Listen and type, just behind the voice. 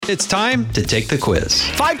It's time to take the quiz.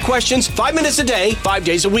 5 questions, 5 minutes a day, 5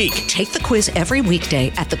 days a week. Take the quiz every weekday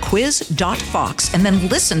at thequiz.fox and then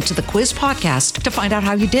listen to the quiz podcast to find out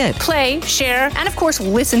how you did. Play, share, and of course,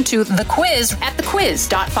 listen to the quiz at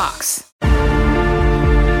thequiz.fox.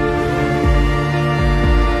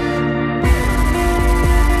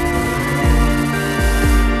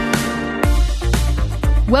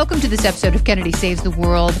 Welcome to this episode of Kennedy Saves the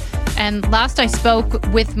World. And last I spoke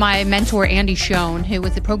with my mentor, Andy Schoen, who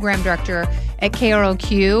was the program director at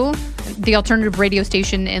KROQ, the alternative radio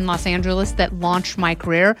station in Los Angeles that launched my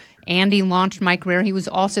career. Andy launched my career. He was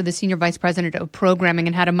also the senior vice president of programming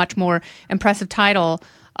and had a much more impressive title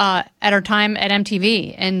at our time at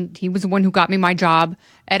MTV. And he was the one who got me my job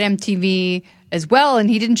at MTV as well. And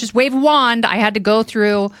he didn't just wave a wand. I had to go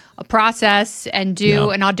through a process and do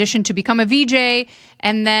an audition to become a VJ.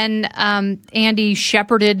 And then Andy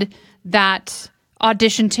shepherded that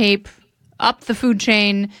audition tape up the food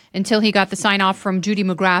chain until he got the sign off from Judy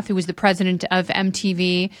McGrath, who was the president of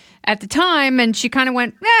MTV at the time. And she kind of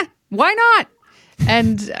went, why not?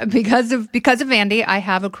 And because of Andy, I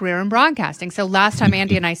have a career in broadcasting. So last time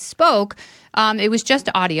Andy and I spoke, it was just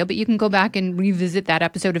audio, but you can go back and revisit that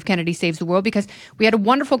episode of Kennedy Saves the World because we had a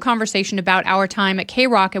wonderful conversation about our time at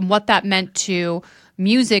K-Rock and what that meant to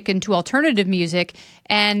music and to alternative music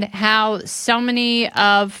and how so many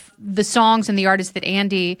of the songs and the artists that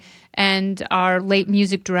Andy and our late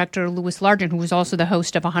music director, Louis Largent, who was also the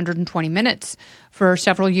host of 120 Minutes for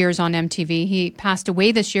several years on MTV. He passed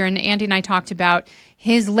away this year, and Andy and I talked about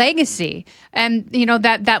his legacy. And, you know,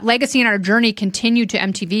 that legacy in our journey continued to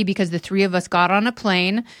MTV because the three of us got on a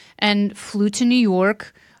plane and flew to New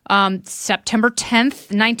York September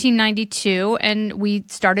 10th, 1992, and we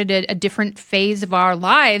started a different phase of our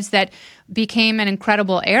lives that became an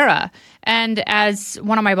incredible era. And as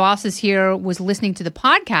one of my bosses here was listening to the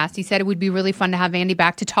podcast, he said it would be really fun to have Andy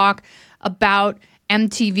back to talk about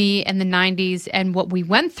MTV and the 90s and what we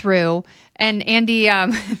went through. And Andy,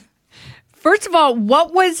 first of all,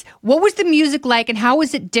 what was the music like and how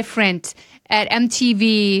was it different at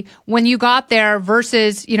MTV when you got there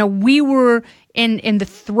versus, you know, we were in the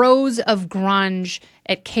throes of grunge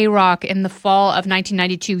at K-Rock in the fall of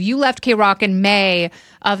 1992. You left K-Rock in May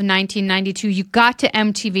of 1992. You got to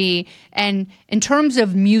MTV. And in terms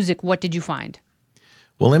of music, what did you find?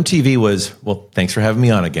 Well, MTV was, thanks for having me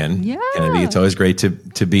on again, Kennedy. It's always great to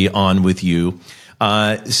be on with you.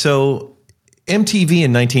 So MTV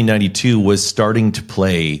in 1992 was starting to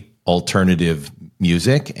play alternative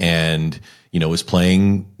music and, you know, was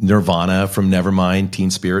playing Nirvana from Nevermind,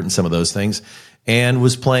 Teen Spirit, and some of those things, and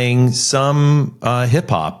was playing some hip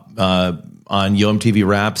hop on Yo MTV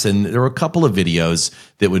Raps. And there were a couple of videos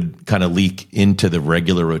that would kind of leak into the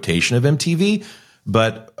regular rotation of MTV.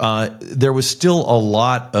 But there was still a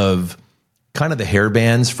lot of kind of the hair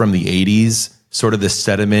bands from the 80s, sort of the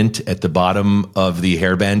sediment at the bottom of the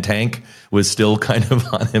hairband tank was still kind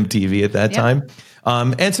of on MTV at that time.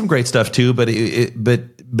 And some great stuff too, but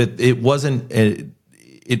it wasn't.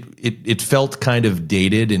 It felt kind of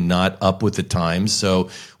dated and not up with the times. So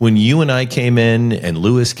when you and I came in, and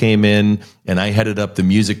Louis came in, and I headed up the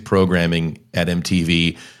music programming at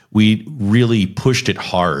MTV, we really pushed it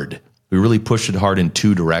hard. We really pushed it hard in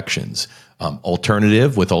two directions: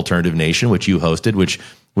 alternative with Alternative Nation, which you hosted,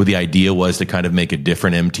 where the idea was to kind of make a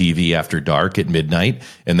different MTV after dark at midnight,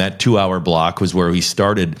 and that 2-hour block was where we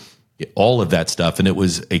started all of that stuff, and it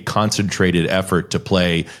was a concentrated effort to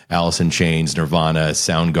play Alice in Chains, Nirvana,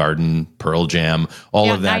 Soundgarden, Pearl Jam,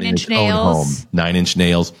 all of that in its own home. 9 Inch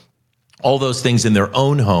Nails, all those things in their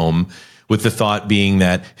own home, with the thought being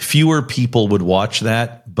that fewer people would watch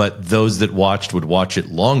that, but those that watched would watch it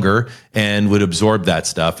longer and would absorb that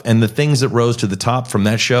stuff. And the things that rose to the top from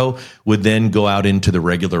that show would then go out into the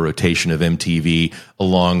regular rotation of MTV,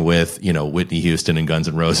 along with, you know, Whitney Houston and Guns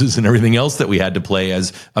N' Roses and everything else that we had to play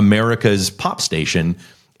as America's pop station.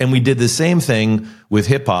 And we did the same thing with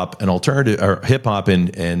hip hop and alternative, or hip hop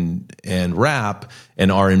and rap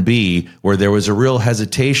and R&B, where there was a real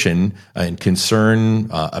hesitation and concern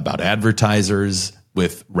about advertisers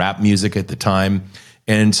with rap music at the time.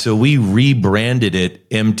 And so we rebranded it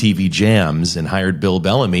MTV Jams and hired Bill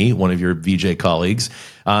Bellamy, one of your VJ colleagues.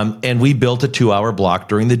 And we built a 2-hour block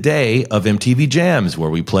during the day of MTV Jams, where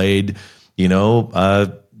we played, all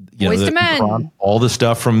the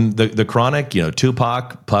stuff from the Chronic,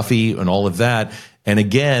 Tupac, Puffy, and all of that. And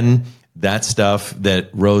again, that stuff that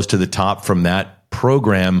rose to the top from that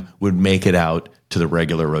program would make it out to the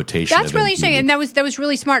regular rotation. That's really interesting, and that was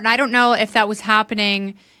really smart. And I don't know if that was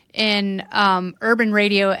happening in urban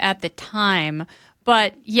radio at the time,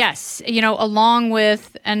 but yes, along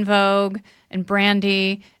with En Vogue and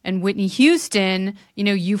Brandy and Whitney Houston,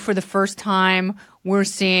 you for the first time were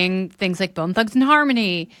seeing things like Bone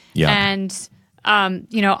Thugs-n-Harmony and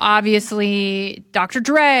obviously Dr.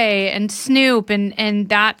 Dre and Snoop, and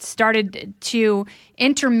that started to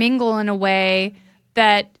intermingle in a way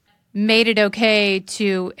that made it okay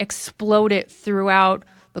to explode it throughout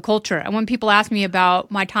the culture. And when people ask me about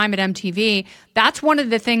my time at MTV, that's one of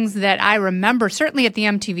the things that I remember, certainly at the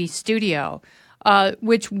MTV studio,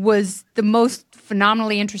 which was the most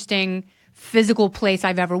phenomenally interesting physical place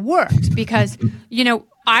I've ever worked. Because,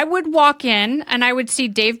 I would walk in and I would see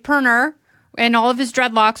Dave Pirner and all of his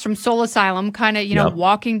dreadlocks from Soul Asylum kind of,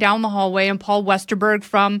 walking down the hallway, and Paul Westerberg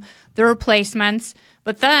from The Replacements.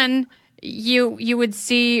 But then you would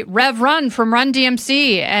see Rev Run from Run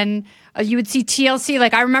DMC, and you would see TLC.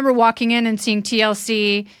 Like, I remember walking in and seeing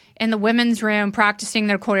TLC in the women's room practicing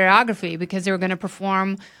their choreography because they were going to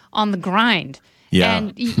perform on The Grind. Yeah.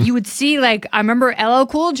 And you would see, like, I remember LL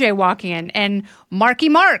Cool J walking in, and Marky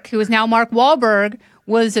Mark, who is now Mark Wahlberg,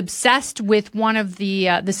 was obsessed with one of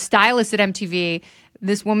the stylists at MTV,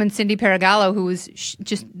 this woman, Cindy Paragallo, who was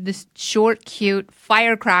just this short, cute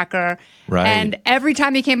firecracker. Right. And every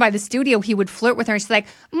time he came by the studio, he would flirt with her. And she's like,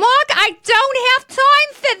 Mark, I don't have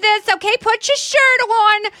time for this. Okay, put your shirt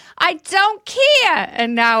on. I don't care.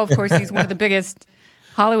 And now, of course, he's one of the biggest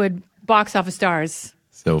Hollywood box office stars.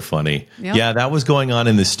 So funny. Yep. Yeah, that was going on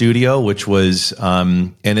in the studio, which was,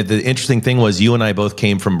 and the interesting thing was you and I both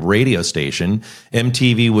came from radio station.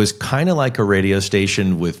 MTV was kind of like a radio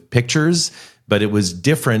station with pictures, but it was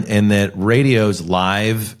different in that radio's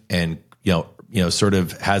live and, sort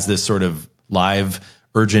of has this sort of live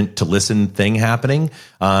urgent to listen thing happening.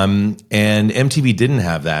 And MTV didn't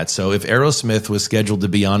have that. So if Aerosmith was scheduled to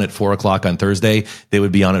be on at 4:00 on Thursday, they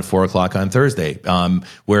would be on at 4:00 on Thursday.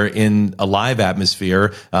 Where in a live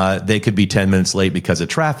atmosphere, they could be 10 minutes late because of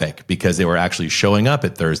traffic, because they were actually showing up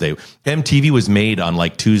at Thursday. MTV was made on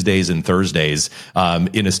like Tuesdays and Thursdays,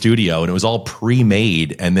 in a studio, and it was all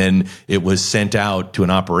pre-made. And then it was sent out to an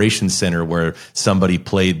operations center where somebody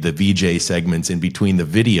played the VJ segments in between the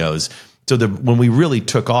videos. So when we really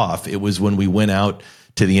took off, it was when we went out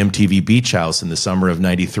to the MTV Beach House in the summer of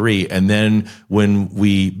 '93. And then when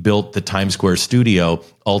we built the Times Square studio,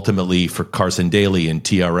 ultimately for Carson Daly and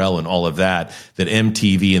TRL and all of that, that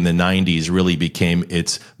MTV in the 90s really became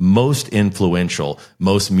its most influential,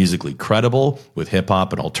 most musically credible with hip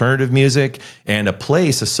hop and alternative music, and a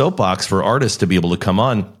place, a soapbox for artists to be able to come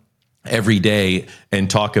on every day and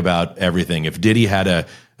talk about everything. If Diddy had a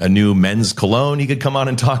new men's cologne, he could come on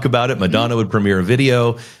and talk about it. Madonna would premiere a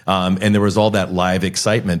video. And there was all that live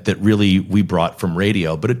excitement that really we brought from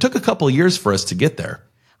radio. But it took a couple of years for us to get there.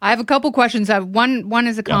 I have a couple questions. One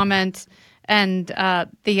is a comment, and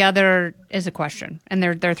the other is a question. And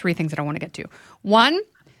there are three things that I want to get to. One,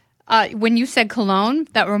 when you said cologne,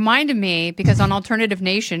 that reminded me, because on Alternative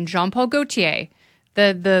Nation, Jean-Paul Gaultier,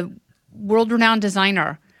 the world-renowned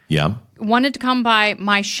designer, wanted to come by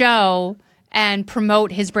my show and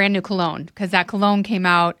promote his brand new cologne, because that cologne came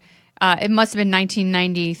out, it must have been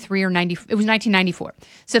 1993 or 90. It was 1994.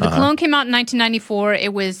 So the cologne came out in 1994.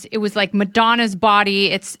 It was like Madonna's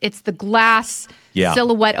body. It's the glass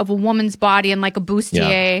silhouette of a woman's body and like a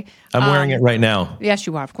bustier. Yeah. I'm wearing it right now. Yes,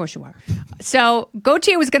 you are. Of course you are. So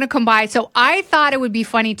Gaultier was going to come by. So I thought it would be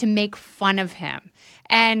funny to make fun of him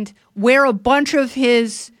and wear a bunch of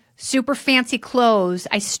his super fancy clothes.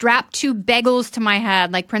 I strapped two bagels to my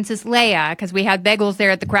head like Princess Leia, because we had bagels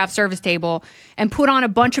there at the craft service table, and put on a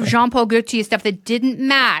bunch of Jean-Paul Gaultier stuff that didn't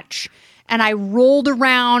match. And I rolled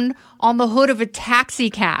around on the hood of a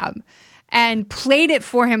taxi cab and played it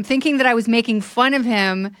for him, thinking that I was making fun of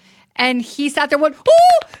him. And he sat there going,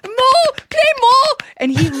 "Oh, Mo, play Mo!"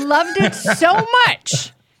 And he loved it so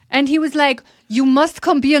much. And he was like, "You must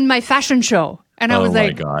come be in my fashion show." And I was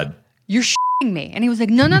like, "Oh my God, you're me." And he was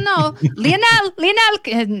like, no. Lionel,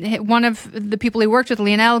 one of the people he worked with,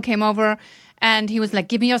 Lionel, came over and he was like,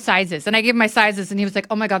 "Give me your sizes." And I gave him my sizes, and he was like,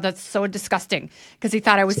 "Oh my God, that's so disgusting," because he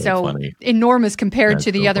thought I was so enormous compared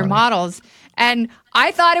to the other models. And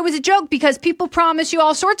I thought it was a joke, because people promise you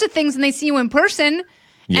all sorts of things when they see you in person.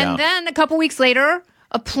 Yeah. And then a couple weeks later,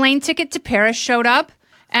 a plane ticket to Paris showed up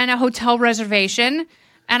and a hotel reservation.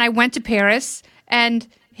 And I went to Paris, and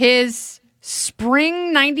his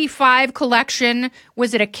Spring 95 collection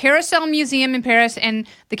was at a Carousel Museum in Paris, and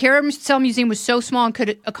the Carousel Museum was so small and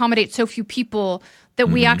could accommodate so few people that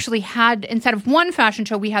we actually had, instead of one fashion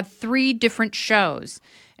show, we had 3 different shows.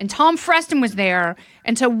 And Tom Freston was there,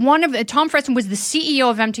 and so Tom Freston was the CEO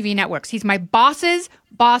of MTV Networks. He's my boss's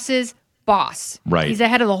boss. Right. He's the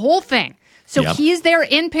head of the whole thing. So he's there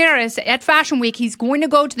in Paris at Fashion Week. He's going to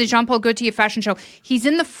go to the Jean-Paul Gaultier fashion show. He's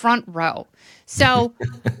in the front row. So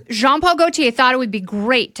Jean-Paul Gaultier thought it would be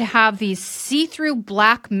great to have these see-through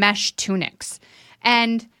black mesh tunics.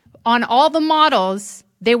 And on all the models,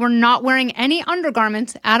 they were not wearing any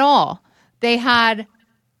undergarments at all. They had,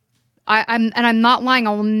 I'm not lying,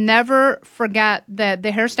 I will never forget the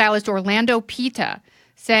hairstylist Orlando Pita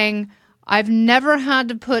saying, I've never had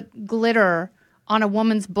to put glitter on a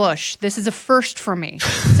woman's bush. This is a first for me.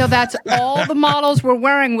 So that's all the models were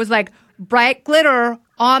wearing was like bright glitter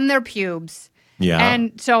on their pubes. Yeah.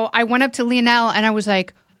 And so I went up to Lionel and I was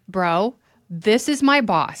like, bro, this is my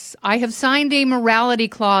boss. I have signed a morality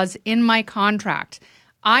clause in my contract.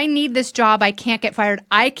 I need this job. I can't get fired.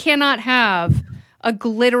 I cannot have a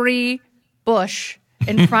glittery bush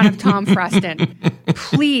in front of Tom Freston.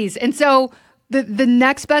 Please. And so the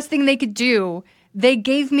next best thing they could do, they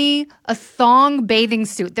gave me a thong bathing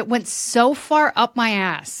suit that went so far up my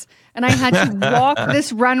ass. And I had to walk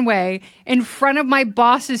this runway in front of my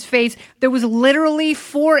boss's face that was literally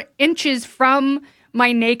 4 inches from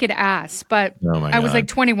my naked ass. But I was like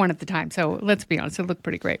 21 at the time. So let's be honest, it looked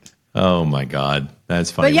pretty great. Oh, my God.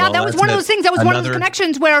 That's funny. But yeah, that was one of those things. That was one of those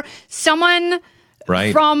connections where someone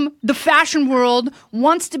from the fashion world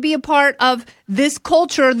wants to be a part of this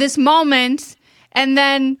culture, this moment. And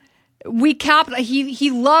then he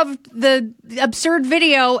loved the absurd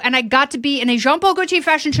video, and I got to be in a Jean-Paul Gaultier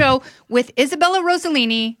fashion show with Isabella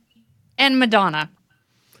Rossellini and Madonna.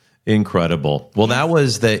 Incredible. Well, that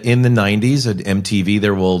was in the 90s at MTV.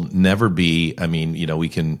 There will never be, I mean, we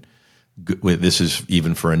can, this is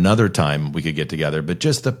even for another time we could get together, but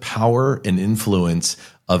just the power and influence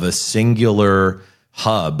of a singular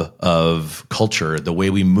hub of culture, the way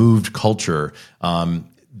we moved culture,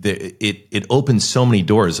 it opened so many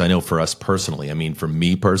doors. I know for us personally. I mean, for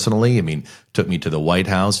me personally, took me to the White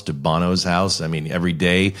House, to Bono's house. I mean, every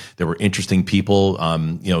day there were interesting people,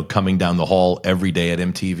 coming down the hall every day at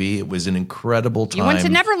MTV. It was an incredible time. You went to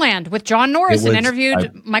Neverland with John Norris and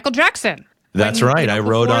interviewed Michael Jackson. That's right. I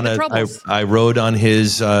rode on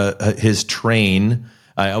his train.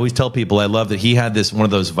 I always tell people I love that he had one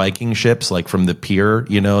of those Viking ships, like from the pier,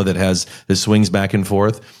 that swings back and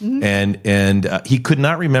forth. Mm-hmm. And he could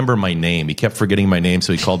not remember my name. He kept forgetting my name,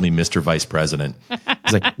 so he called me Mr. Vice President.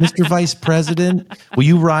 He's like, Mr. Vice President, will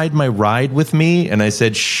you ride my ride with me? And I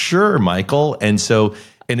said, sure, Michael. And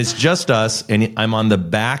it's just us, and I'm on the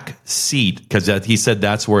back seat because he said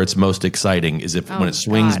that's where it's most exciting is when it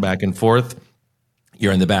swings back and forth,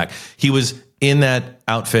 you're in the back. He was in that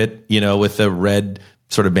outfit, with the red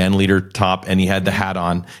sort of band leader top, and he had the hat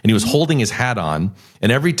on, and he was holding his hat on,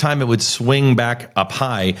 and every time it would swing back up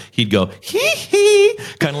high, he'd go, hee hee,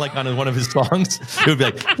 kind of like on one of his songs. It would be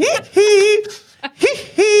like, hee hee, hee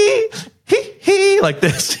hee, hee hee, like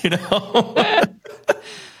this,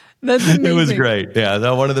 That's amazing. It was great. Yeah,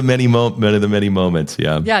 that one of the many moments.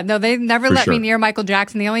 Yeah. Yeah. No, they never let me near Michael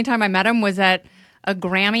Jackson. The only time I met him was at a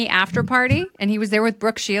Grammy after party, and he was there with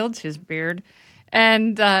Brooke Shields, his beard.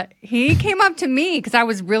 And he came up to me because I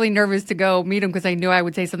was really nervous to go meet him because I knew I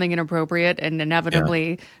would say something inappropriate, and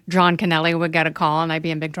inevitably John Kennelly would get a call and I'd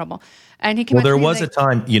be in big trouble. And he came up to me. Well, there was a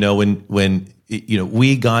time, when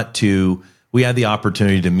we had the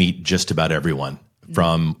opportunity to meet just about everyone,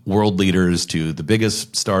 from world leaders to the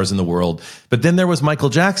biggest stars in the world. But then there was Michael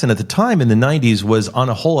Jackson at the time in the 90s was on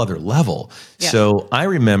a whole other level. Yeah. So I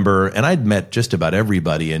remember, and I'd met just about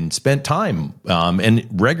everybody and spent time and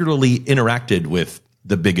regularly interacted with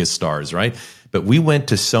the biggest stars, right? But we went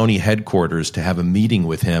to Sony headquarters to have a meeting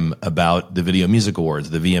with him about the Video Music Awards,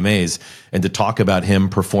 the VMAs, and to talk about him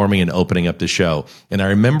performing and opening up the show. And I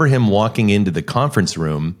remember him walking into the conference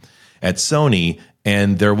room at Sony,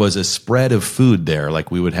 and there was a spread of food there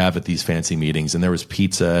like we would have at these fancy meetings. And there was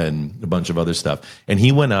pizza and a bunch of other stuff. And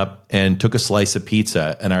he went up and took a slice of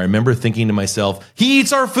pizza. And I remember thinking to myself, he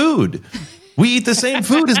eats our food. We eat the same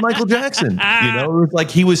food as Michael Jackson. It was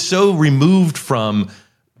like he was so removed from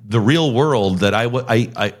the real world that I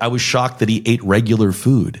was shocked that he ate regular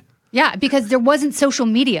food. Yeah, because there wasn't social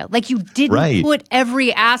media. Like you didn't put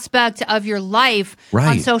every aspect of your life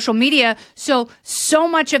on social media. So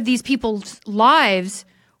much of these people's lives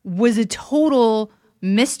was a total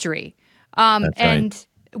mystery. And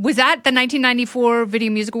was that the 1994 Video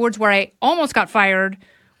Music Awards where I almost got fired,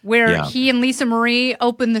 where he and Lisa Marie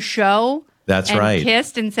opened the show? That's and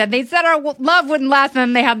kissed and said, they said our love wouldn't last. And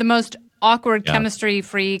then they had the most awkward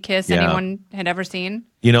chemistry-free kiss anyone had ever seen.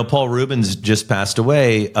 Paul Rubens just passed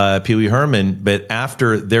away, Pee Wee Herman, but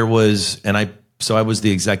after there was, I was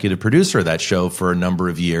the executive producer of that show for a number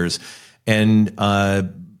of years. And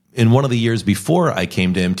in one of the years before I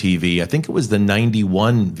came to MTV, I think it was the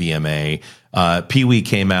 91 VMA, Pee Wee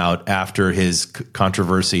came out after his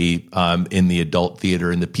controversy in the adult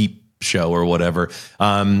theater in the show or whatever,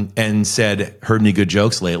 and said, heard any good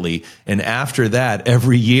jokes lately? And after that,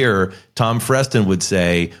 every year, Tom Freston would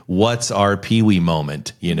say, what's our Pee-wee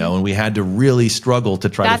moment? And we had to really struggle to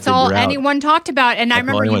try to figure out. That's all anyone talked about. And I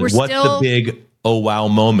remember you were what's the big, oh, wow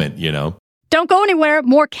moment, Don't go anywhere.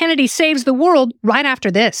 More Kennedy Saves the World right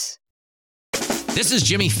after this. This is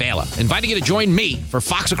Jimmy Fallon, inviting you to join me for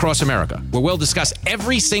Fox Across America, where we'll discuss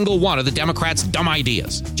every single one of the Democrats' dumb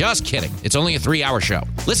ideas. Just kidding. It's only a 3-hour show.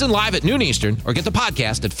 Listen live at noon Eastern or get the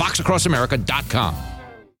podcast at foxacrossamerica.com.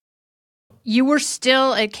 You were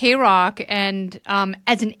still at K-Rock and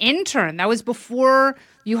as an intern. That was before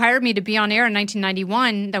you hired me to be on air in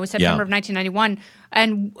 1991. That was September of 1991.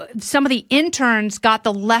 And some of the interns got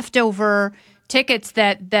the leftover tickets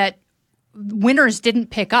that winners didn't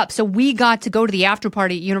pick up. So we got to go to the after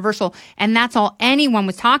party at Universal, and that's all anyone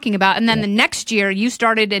was talking about. And then the next year, you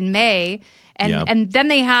started in May, and then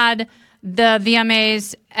they had the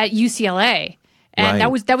VMAs at UCLA. And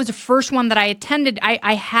that was the first one that I attended.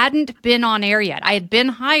 I hadn't been on air yet. I had been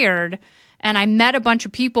hired, and I met a bunch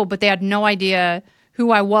of people, but they had no idea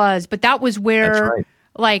who I was. But that was where,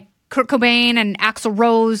 like, Kurt Cobain and Axl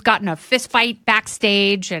Rose got in a fist fight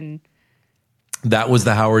backstage, and that was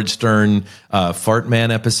the Howard Stern Fart Man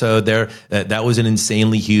episode there. That was an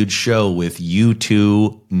insanely huge show with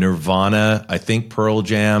U2, Nirvana, I think Pearl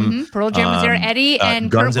Jam. Mm-hmm. Pearl Jam was there. Eddie and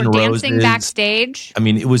Guns Kurt were dancing backstage. I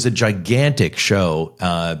mean, it was a gigantic show.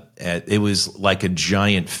 It was like a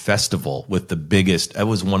giant festival with the biggest. It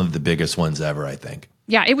was one of the biggest ones ever, I think.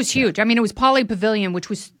 Yeah, it was huge. I mean, it was Poly Pavilion, which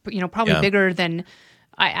was probably bigger than.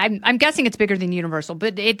 I'm guessing it's bigger than Universal,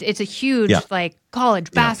 but it's a huge like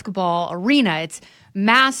college basketball arena. It's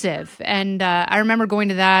massive, and I remember going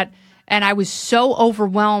to that, and I was so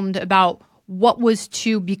overwhelmed about what was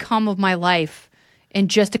to become of my life in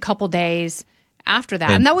just a couple days after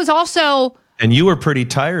that. And that was also. And you were pretty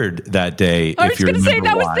tired that day. I was going to say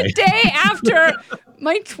that was the day after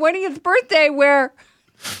my 20th birthday, where.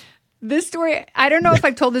 This story, I don't know if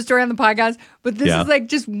I've told this story on the podcast, but this is like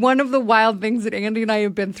just one of the wild things that Andy and I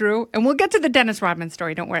have been through. And we'll get to the Dennis Rodman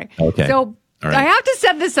story, don't worry. Okay. So I have to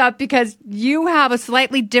set this up because you have a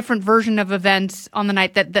slightly different version of events on the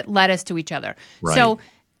night that led us to each other. Right. So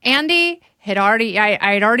Andy had already,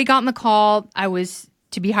 I had already gotten the call. I was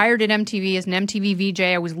to be hired at MTV as an MTV VJ.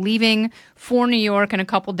 I was leaving for New York in a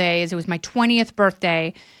couple days. It was my 20th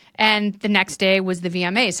birthday. And the next day was the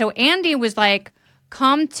VMA. So Andy was like,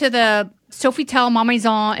 come to the Sofitel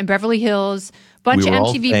Mamaison in Beverly Hills. Bunch of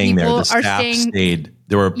MTV people are staying.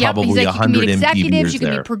 There were probably 100 executives, MTVers you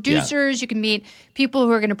can meet producers, you can meet people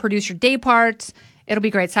who are going to produce your day parts. It'll be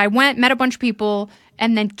great. So I went, met a bunch of people,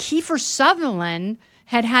 and then Kiefer Sutherland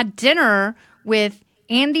had dinner with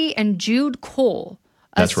Andy and Jude Cole,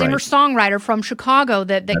 a singer-songwriter from Chicago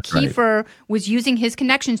that Kiefer was using his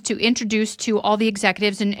connections to introduce to all the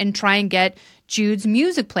executives and try and get Jude's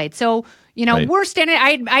music played. So we're standing.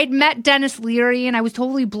 I'd met Dennis Leary, and I was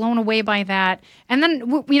totally blown away by that. And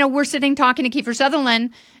then we're sitting talking to Kiefer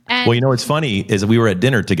Sutherland. And what's funny is we were at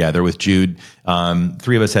dinner together with Jude. 3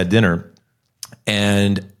 of us had dinner,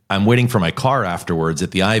 and I'm waiting for my car afterwards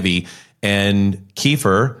at the Ivy. And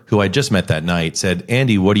Kiefer, who I just met that night, said,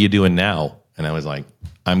 "Andy, what are you doing now?" And I was like,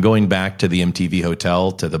 "I'm going back to the MTV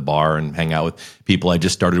hotel, to the bar, and hang out with people I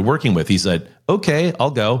just started working with." He said, "Okay,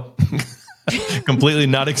 I'll go." Completely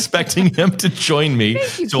not expecting him to join me.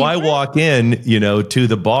 So I walk in, to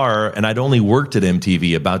the bar, and I'd only worked at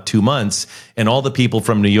MTV about 2 months. And all the people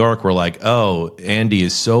from New York were like, "Oh, Andy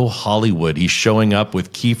is so Hollywood. He's showing up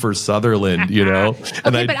with Kiefer Sutherland, And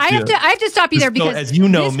okay, but I have to stop you there because as you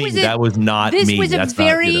know me, that was not me. This was a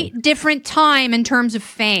very different time in terms of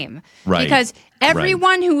fame. Right. Because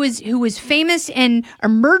everyone who was famous and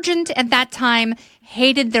emergent at that time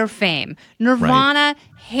hated their fame. Nirvana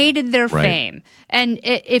hated their fame. And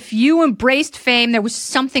if you embraced fame, there was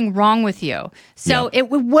something wrong with you. So it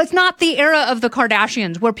was not the era of the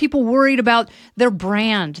Kardashians where people worried about their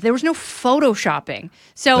brand. There was no photoshopping.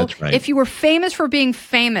 So if you were famous for being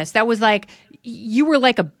famous, that was like, you were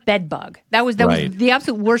like a bed bug. That was the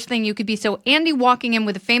absolute worst thing you could be. So Andy walking in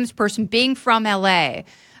with a famous person being from LA.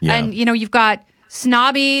 And, you've got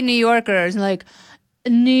snobby New Yorkers like,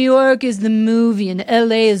 New York is the movie and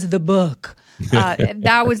LA is the book.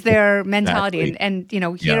 That was their mentality. Exactly.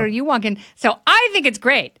 And here you walk in. So I think it's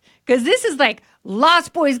great because this is like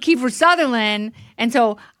Lost Boys Kiefer Sutherland. And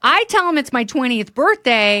so I tell him it's my 20th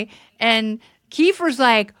birthday. And Kiefer's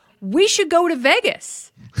like, we should go to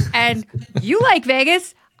Vegas. And you like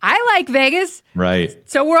Vegas. I like Vegas. Right.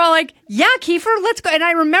 So we're all like, yeah, Kiefer, let's go. And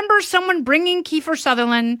I remember someone bringing Kiefer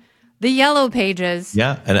Sutherland the Yellow Pages.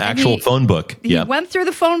 Yeah, an actual phone book. He went through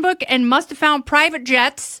the phone book and must have found private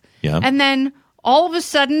jets Yeah. And then all of a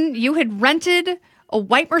sudden, you had rented a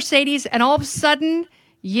white Mercedes, and all of a sudden,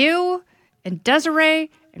 you and Desiree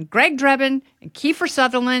and Greg Drebin and Kiefer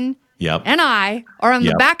Sutherland and I are on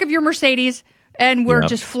the back of your Mercedes, and we're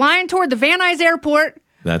just flying toward the Van Nuys Airport.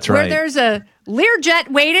 That's where right. there's a Learjet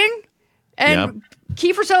waiting, and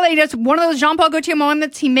Kiefer Sutherland does one of those Jean-Paul Gaultier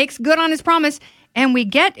moments. He makes good on his promise, and we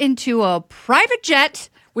get into a private jet,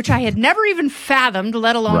 which I had never even fathomed,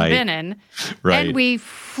 let alone been in. Right. And we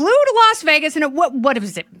flew to Las Vegas, and what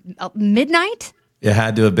was it, midnight? It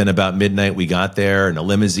had to have been about midnight. We got there, and a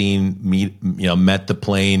limousine met the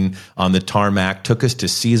plane on the tarmac, took us to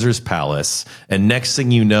Caesar's Palace, and next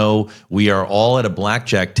thing you know, we are all at a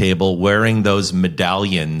blackjack table wearing those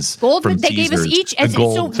medallions Gold. from They Caesar's. gave us each a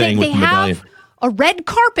gold thing with they the medallion. have a red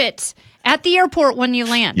carpet at the airport when you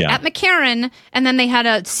land at McCarran, and then they had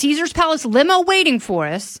a Caesar's Palace limo waiting for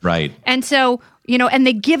us. Right. And so, and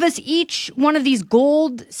they give us each one of these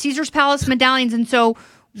gold Caesar's Palace medallions, and so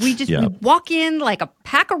we just we walk in like a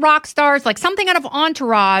pack of rock stars, like something out of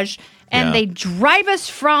Entourage, and they drive us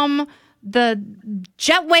from the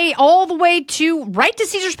jetway all the way right to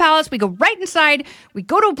Caesar's Palace. We go right inside. We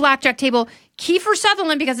go to a blackjack table. Kiefer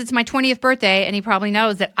Sutherland, because it's my 20th birthday, and he probably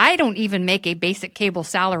knows that I don't even make a basic cable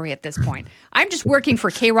salary at this point. I'm just working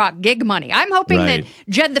for K-Rock gig money. I'm hoping that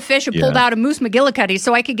Jed the Fish had pulled out a Moose McGillicuddy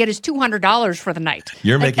so I could get his $200 for the night.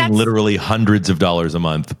 You're making literally hundreds of dollars a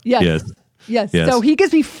month. Yes. So he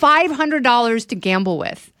gives me $500 to gamble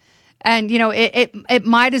with. And, it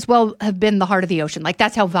might as well have been the heart of the ocean. Like,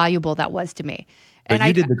 that's how valuable that was to me. But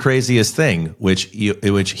you did the craziest thing, which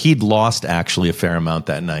he'd lost actually a fair amount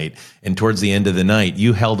that night. And towards the end of the night,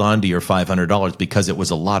 you held on to your $500 because it was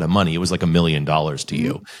a lot of money. It was like $1 million to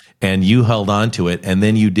you. And you held on to it. And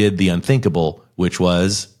then you did the unthinkable, which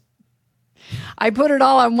was? I put it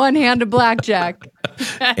all on one hand of blackjack.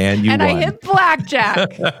 And you won. I hit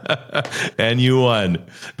blackjack. And you won.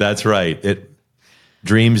 That's right.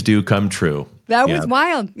 Dreams do come true. That was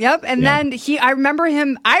wild. Yep. And then I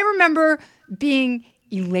remember being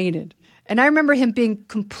elated. And I remember him being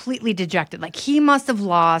completely dejected. Like, he must have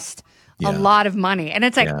lost a lot of money. And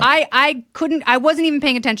it's like, I wasn't even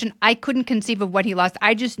paying attention. I couldn't conceive of what he lost.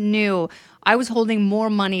 I just knew I was holding more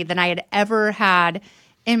money than I had ever had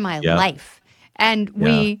in my life. And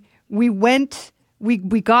we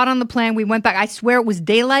got on the plane. We went back. I swear it was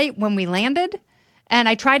daylight when we landed. And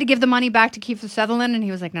I tried to give the money back to Kiefer Sutherland, and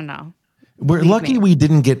he was like, no. We're lucky we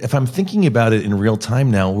didn't get, if I'm thinking about it in real time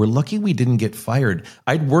now, we're lucky we didn't get fired.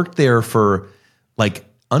 I'd worked there for like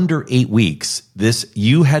under 8 weeks.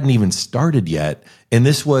 You hadn't even started yet. And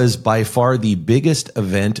this was by far the biggest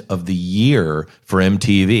event of the year for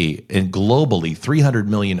MTV, and globally, 300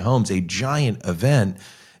 million homes, a giant event.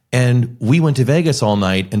 And we went to Vegas all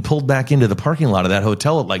night and pulled back into the parking lot of that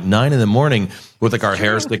hotel at like 9 a.m. with like our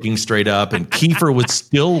hair sticking straight up. And Kiefer was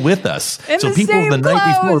still with us. So people the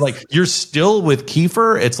night before were like, you're still with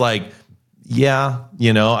Kiefer? It's like, I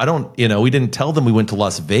don't, we didn't tell them we went to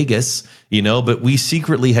Las Vegas, but we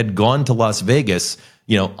secretly had gone to Las Vegas,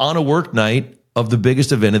 on a work night of the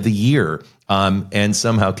biggest event of the year, and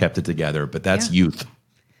somehow kept it together. But that's youth.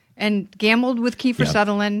 And gambled with Kiefer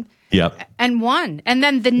Sutherland. Yep. And won. And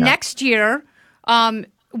then the next year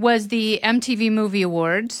was the MTV Movie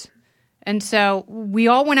Awards. And so we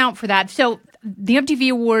all went out for that. So the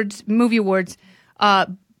MTV Movie Awards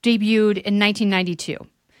debuted in 1992.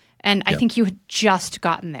 And I think you had just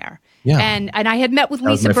gotten there. Yeah. And I had met with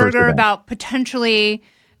Lisa Berger about potentially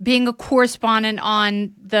being a correspondent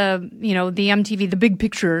on the MTV, the Big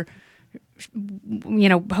Picture,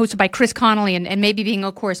 hosted by Chris Connolly, and maybe being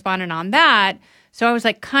a correspondent on that. So I was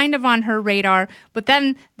like kind of on her radar. But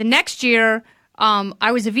then the next year,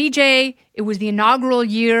 I was a VJ. It was the inaugural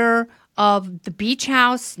year of the Beach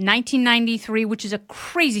House, 1993, which is a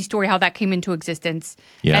crazy story how that came into existence.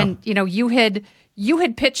 Yeah. And, you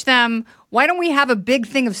had pitched them, why don't we have a big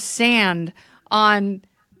thing of sand on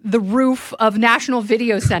the roof of National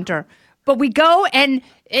Video Center? But we go, and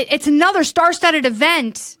it's another star-studded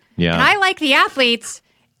event. Yeah. And I like the athletes,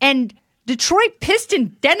 and Detroit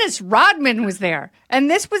Piston Dennis Rodman was there. And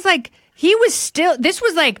this was like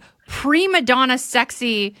prima donna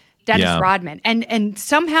sexy Dennis Rodman. And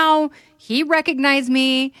somehow he recognized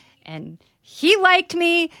me, and he liked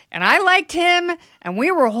me, and I liked him, and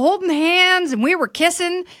we were holding hands, and we were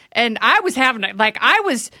kissing, and I was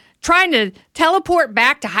trying to teleport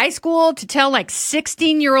back to high school to tell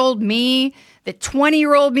 16-year-old me that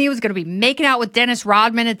 20-year-old me was going to be making out with Dennis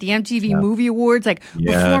Rodman at the MTV Movie Awards,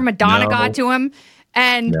 before Madonna got to him.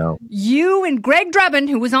 And you and Greg Drebin,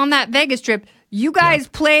 who was on that Vegas trip, you guys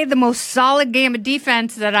played the most solid game of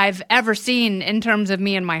defense that I've ever seen in terms of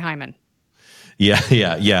me and my hymen.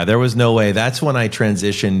 Yeah. There was no way. That's when I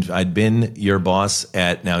transitioned. I'd been your boss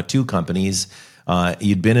at now 2 companies.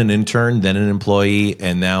 You'd been an intern, then an employee,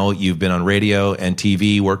 and now you've been on radio and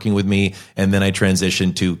TV working with me. And then I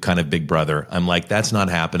transitioned to kind of Big Brother. I'm like, that's not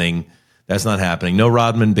happening. That's not happening. No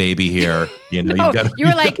Rodman baby here. You know, you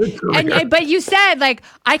were like, but you said like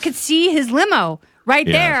I could see his limo right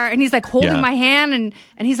there, and he's like holding my hand, and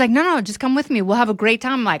he's like, no, just come with me. We'll have a great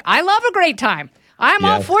time. I'm like, I love a great time. I'm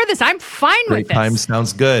all for this. I'm fine with this. Great time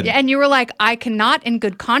sounds good. And you were like, I cannot, in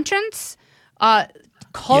good conscience,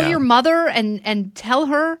 call your mother and tell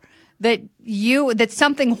her that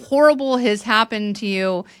something horrible has happened to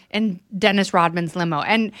you in Dennis Rodman's limo.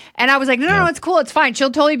 And I was like, no, it's cool. It's fine.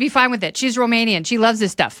 She'll totally be fine with it. She's Romanian. She loves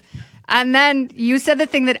this stuff. And then you said the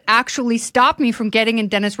thing that actually stopped me from getting in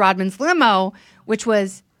Dennis Rodman's limo, which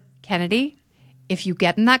was, Kennedy, if you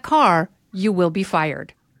get in that car, you will be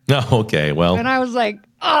fired. Oh, okay. Well. And I was like,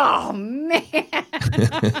 oh, man. I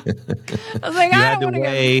was like, I don't want to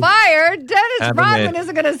get fired. Dennis Rodman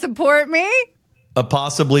isn't going to support me. A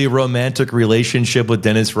possibly romantic relationship with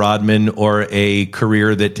Dennis Rodman, or a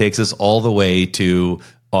career that takes us all the way to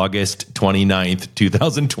August 29th,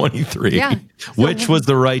 2023. Yeah. Which was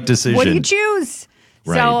the right decision. What do you choose?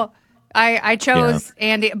 Right. So I chose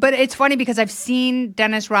Andy. But it's funny because I've seen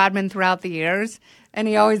Dennis Rodman throughout the years, and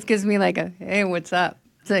he always gives me like a, hey, what's up?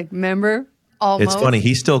 It's like, remember? Almost. It's funny.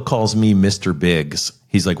 He still calls me Mr. Biggs.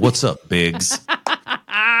 He's like, what's up, Biggs?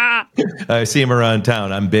 I see him around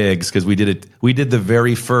town. I'm Biggs because we did it. We did the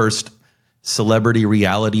very first celebrity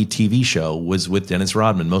reality TV show was with Dennis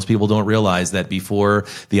Rodman. Most people don't realize that before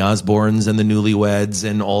the Osbournes and the Newlyweds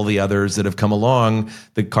and all the others that have come along,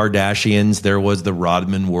 the Kardashians, there was the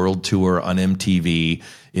Rodman World Tour on MTV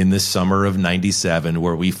in the summer of 97,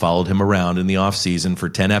 where we followed him around in the off season for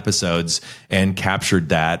 10 episodes and captured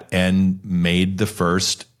that and made the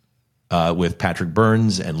first, with Patrick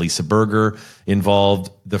Burns and Lisa Berger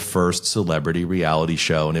involved, the first celebrity reality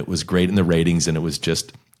show. And it was great in the ratings, and it was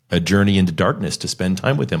just a journey into darkness to spend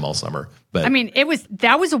time with him all summer. But I mean,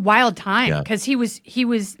 that was a wild time because he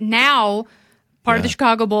was now part of the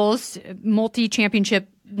Chicago Bulls, multi-championship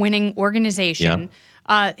winning organization.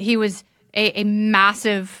 He was a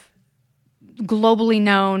massive, globally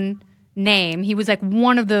known name. He was like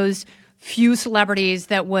one of those few celebrities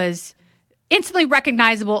that was instantly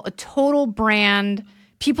recognizable, a total brand.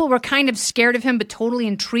 People were kind of scared of him, but totally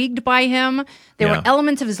intrigued by him. There were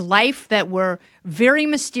elements of his life that were very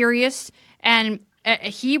mysterious, and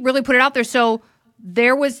he really put it out there. So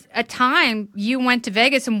there was a time you went to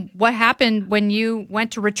Vegas, and what happened when you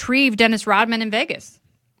went to retrieve Dennis Rodman in Vegas?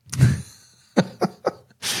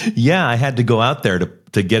 Yeah, I had to go out there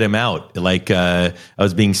to get him out. Like I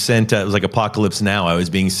was being sent. It was like Apocalypse Now. I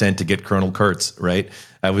was being sent to get Colonel Kurtz. Right.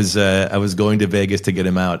 I was going to Vegas to get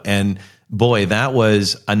him out, and boy, that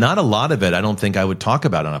was not a lot of it. I don't think I would talk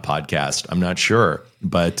about on a podcast. I'm not sure,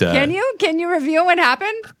 but can you reveal what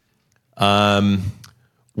happened?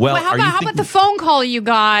 Well, how about the phone call you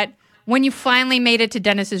got when you finally made it to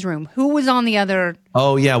Dennis's room? Who was on the other?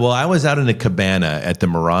 Oh yeah, well, I was out in a cabana at the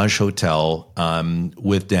Mirage Hotel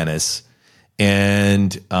with Dennis,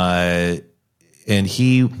 and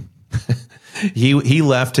he he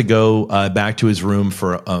left to go back to his room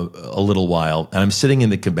for a little while, and I'm sitting in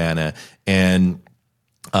the cabana, and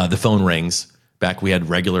the phone rings. Back we had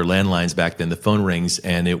regular landlines back then. The phone rings,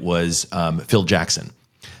 and it was Phil Jackson.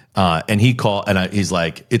 And he called, and he's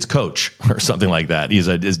like, "It's Coach," or something like that. He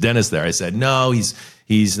said, "Is Dennis there?" I said, "No,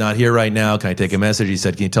 he's not here right now. Can I take a message?" He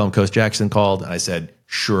said, "Can you tell him Coach Jackson called?" And I said,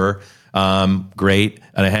 "Sure." Great.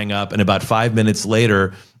 And I hang up, and about 5 minutes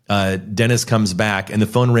later, Dennis comes back, and the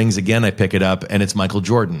phone rings again. I pick it up, and it's Michael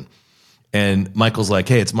Jordan. And Michael's like,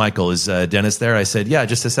 "Hey, it's Michael. Is Dennis there?" I said, "Yeah,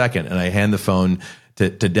 just a second." And I hand the phone to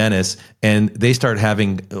Dennis, and they start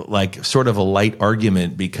having like sort of a light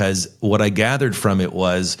argument, because what I gathered from it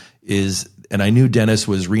and I knew Dennis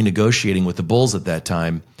was renegotiating with the Bulls at that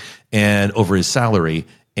time and over his salary,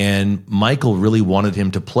 and Michael really wanted him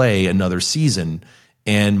to play another season,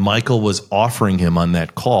 and Michael was offering him on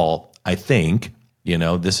that call, I think,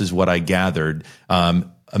 this is what I gathered, $1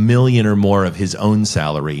 million or more of his own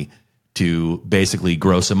salary to basically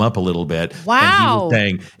gross him up a little bit. Wow.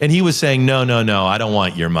 And he was saying, no, I don't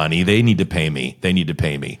want your money. They need to pay me.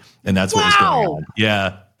 And that's what was going on.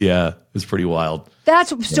 Yeah. It was pretty wild.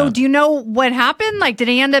 So do you know what happened? Like, did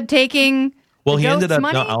he end up taking he ended up,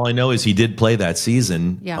 money? all I know is he did play that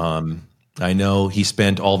season. Yeah. I know he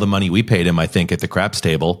spent all the money we paid him, I think, at the craps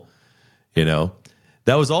table.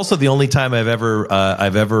 That was also the only time I've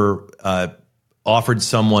ever offered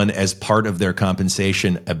someone as part of their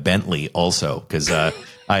compensation a Bentley also, because I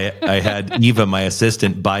had Eva, my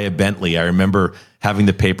assistant, buy a Bentley. I remember having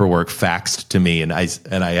the paperwork faxed to me, and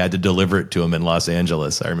I had to deliver it to him in Los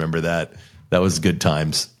Angeles. I remember that. That was good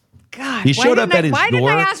times. God, he showed up at his door. Why didn't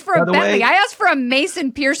I ask for a Bentley? I asked for a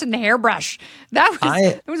Mason Pearson hairbrush.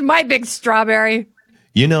 That was my big strawberry.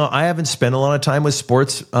 You know, I haven't spent a lot of time with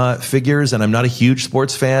sports figures, and I'm not a huge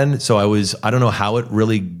sports fan. So I don't know how it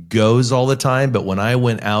really goes all the time. But when I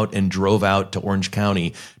went out and drove out to Orange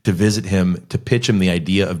County to visit him, to pitch him the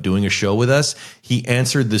idea of doing a show with us, he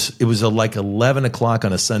answered this. It was like 11 o'clock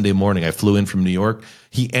on a Sunday morning. I flew in from New York.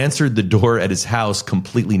 He answered the door at his house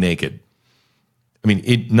completely naked. I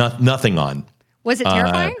mean, nothing on. Was it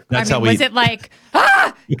terrifying? Was it like,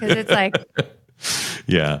 because it's like...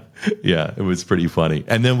 Yeah, it was pretty funny.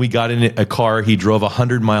 And then we got in a car. He drove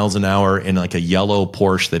 100 miles an hour in like a yellow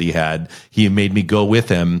Porsche that he had. He made me go with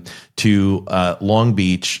him to Long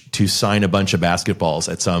Beach to sign a bunch of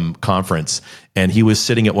basketballs at some conference. And he was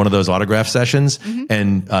sitting at one of those autograph sessions,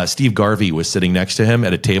 and Steve Garvey was sitting next to him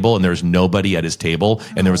at a table, and there was nobody at his table,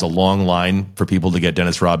 and there was a long line for people to get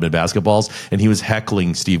Dennis Rodman basketballs, and he was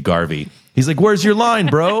heckling Steve Garvey. He's like, "Where's your line,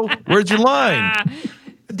 bro? Where's your line?"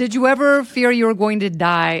 Did you ever fear you were going to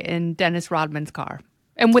die in Dennis Rodman's car?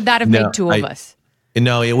 And would that have made two of us?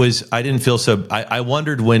 No, I didn't feel so. I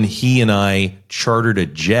wondered when he and I chartered a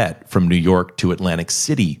jet from New York to Atlantic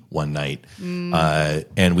City one night.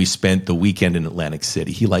 And we spent the weekend in Atlantic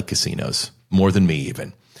City. He liked casinos more than me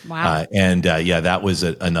even. Wow. That was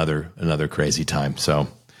another crazy time. So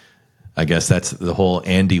I guess that's the whole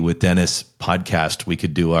Andy with Dennis podcast. We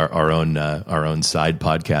could do our own side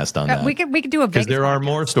podcast on that. We could do a because there are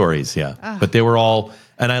more stories. Yeah, but they were all,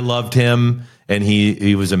 and I loved him, and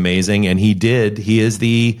he was amazing, and he's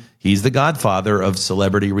the godfather of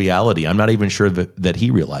celebrity reality. I'm not even sure that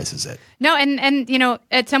he realizes it. No, and you know,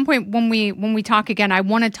 at some point when we talk again, I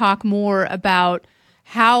want to talk more about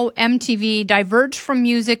how MTV diverged from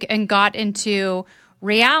music and got into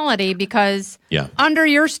reality, because under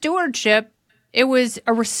your stewardship, it was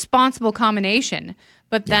a responsible combination.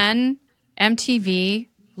 But then MTV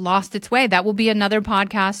lost its way. That will be another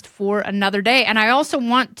podcast for another day. And I also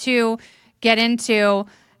want to get into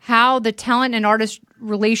how the Talent and Artist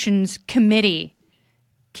Relations Committee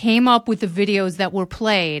came up with the videos that were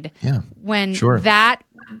played when that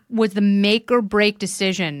was the make or break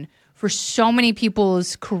decision for so many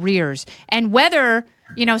people's careers. And whether...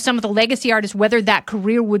 you know, some of the legacy artists, whether that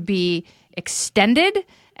career would be extended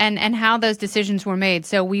and how those decisions were made.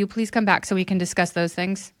 So will you please come back so we can discuss those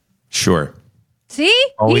things? Sure. See?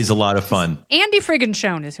 Always a lot of fun. Andy friggin'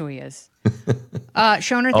 Schoen is who he is.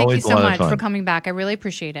 Schoner, thank you so much for coming back. I really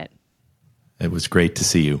appreciate it. It was great to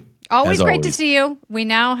see you. Always great to see you. We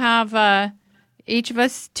now have each of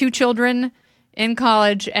us 2 children in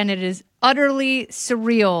college, and it is utterly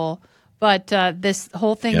surreal. But this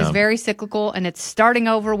whole thing is very cyclical, and it's starting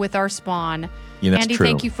over with our spawn. Yeah, that's Andy, true.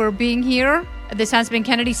 thank you for being here. This has been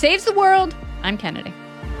Kennedy Saves the World. I'm Kennedy.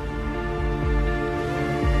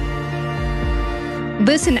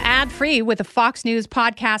 Listen ad-free with a Fox News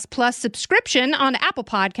Podcast Plus subscription on Apple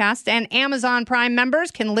Podcasts, and Amazon Prime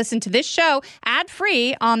members can listen to this show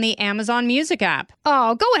ad-free on the Amazon Music app.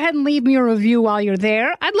 Oh, go ahead and leave me a review while you're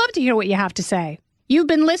there. I'd love to hear what you have to say. You've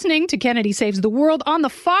been listening to Kennedy Saves the World on the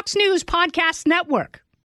Fox News Podcast Network.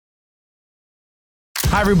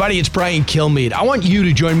 Hi, everybody. It's Brian Kilmeade. I want you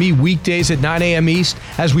to join me weekdays at 9 a.m. East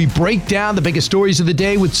as we break down the biggest stories of the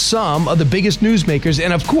day with some of the biggest newsmakers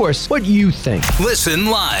and, of course, what you think. Listen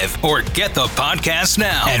live or get the podcast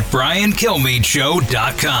now at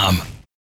BrianKilmeadShow.com.